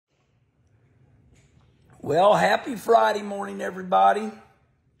Well, happy Friday morning, everybody.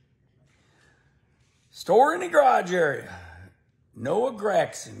 Store in the garage area. Noah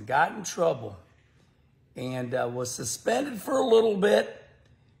Gragson got in trouble and was suspended for a little bit,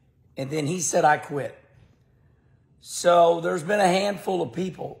 and then he said, I quit. So there's been a handful of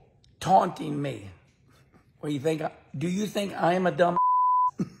people taunting me. What do you think? Do you think I am a dumb?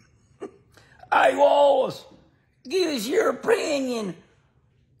 Hey, Wallace, give us your opinion.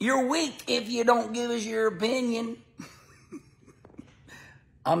 You're weak if you don't give us your opinion.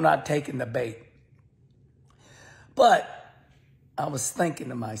 I'm not taking the bait. But I was thinking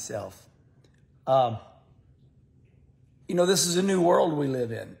to myself, this is a new world we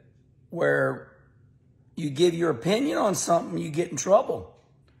live in where you give your opinion on something, you get in trouble,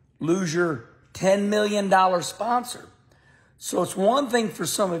 lose your $10 million sponsor. So it's one thing for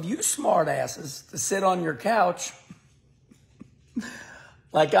some of you smart asses to sit on your couch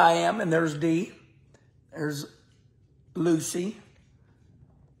like I am, and there's Dee, there's Lucy.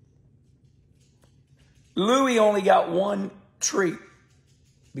 Louie only got one treat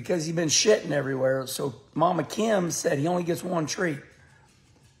because he's been shitting everywhere. So Mama Kim said he only gets one treat.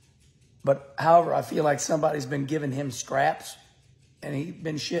 But however, I feel like somebody's been giving him scraps and he's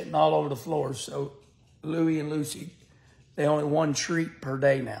been shitting all over the floor. So Louie and Lucy, they only one treat per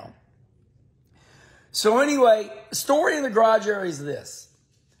day now. So anyway, story in the garage area is this.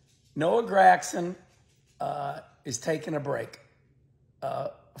 Noah Gragson is taking a break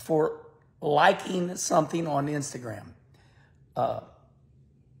for liking something on Instagram.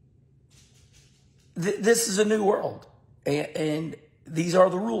 This is a new world, and these are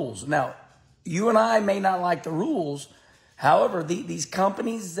the rules. Now, you and I may not like the rules. However, these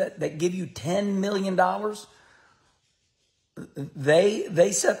companies that give you $10 million,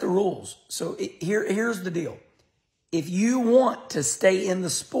 they set the rules. So here's the deal. If you want to stay in the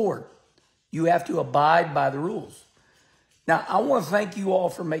sport, you have to abide by the rules. Now, I want to thank you all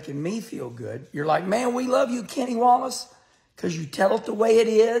for making me feel good. You're like, man, we love you, Kenny Wallace, because you tell it the way it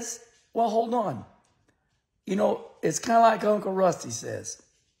is. Well, hold on. It's kind of like Uncle Rusty says.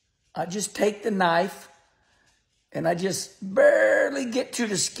 I just take the knife and I just barely get to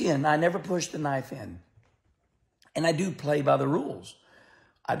the skin. I never push the knife in. And I do play by the rules.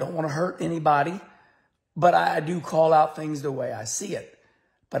 I don't want to hurt anybody, but I do call out things the way I see it.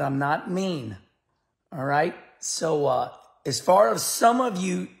 But I'm not mean, all right? So as far as some of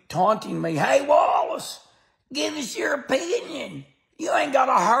you taunting me, hey, Wallace, give us your opinion. You ain't got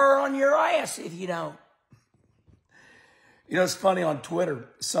a hair on your ass if you don't. It's funny on Twitter,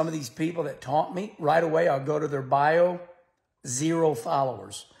 some of these people that taunt me, right away I'll go to their bio, 0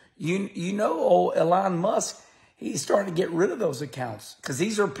 followers. Old Elon Musk, he's starting to get rid of those accounts because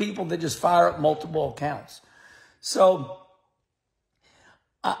these are people that just fire up multiple accounts. So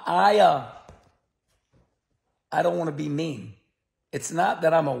I don't want to be mean. It's not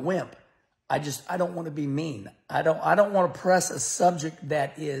that I'm a wimp. I don't want to be mean. I don't want to press a subject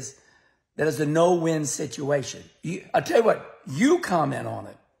that is a no-win situation. I tell you what, you comment on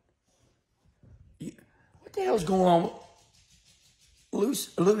it. What the hell's going on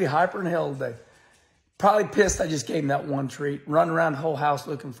with Louie hyper in hell today? Probably pissed I just gave him that one treat. Running around the whole house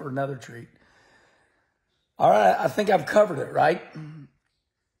looking for another treat. All right, I think I've covered it, right?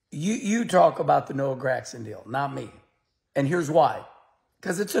 You talk about the Noah Gragson deal, not me. And here's why.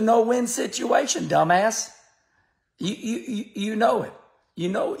 Because it's a no-win situation, dumbass. You know it. You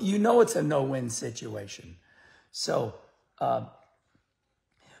know it's a no-win situation. So, but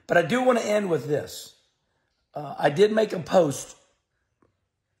I do want to end with this. I did make a post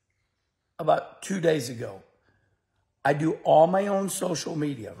about 2 days ago. I do all my own social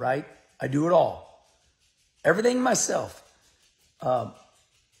media, right? I do it all. Everything myself. I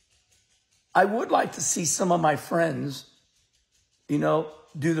would like to see some of my friends, do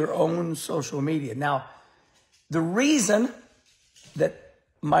their own social media. Now, the reason that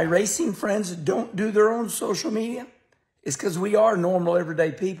my racing friends don't do their own social media is because we are normal,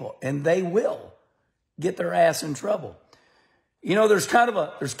 everyday people, and they will get their ass in trouble. There's kind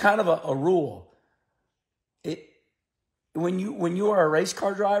of a rule. When you are a race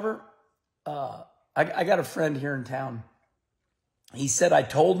car driver, I got a friend here in town. He said, I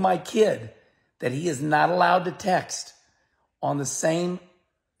told my kid that he is not allowed to text on the same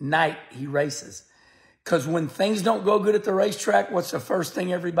night he races. Because when things don't go good at the racetrack, what's the first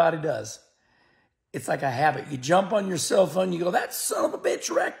thing everybody does? It's like a habit. You jump on your cell phone, you go, that son of a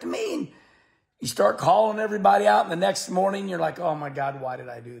bitch wrecked me. And you start calling everybody out, and the next morning you're like, oh my God, why did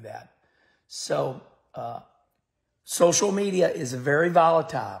I do that? So social media is very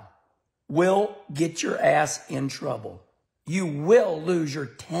volatile. Will get your ass in trouble. You will lose your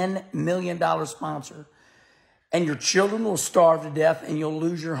 $10 million sponsor and your children will starve to death and you'll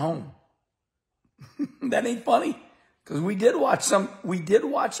lose your home. That ain't funny, because we did watch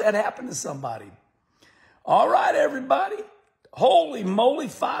that happen to somebody. All right, everybody. Holy moly,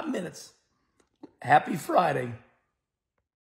 5 minutes. Happy Friday.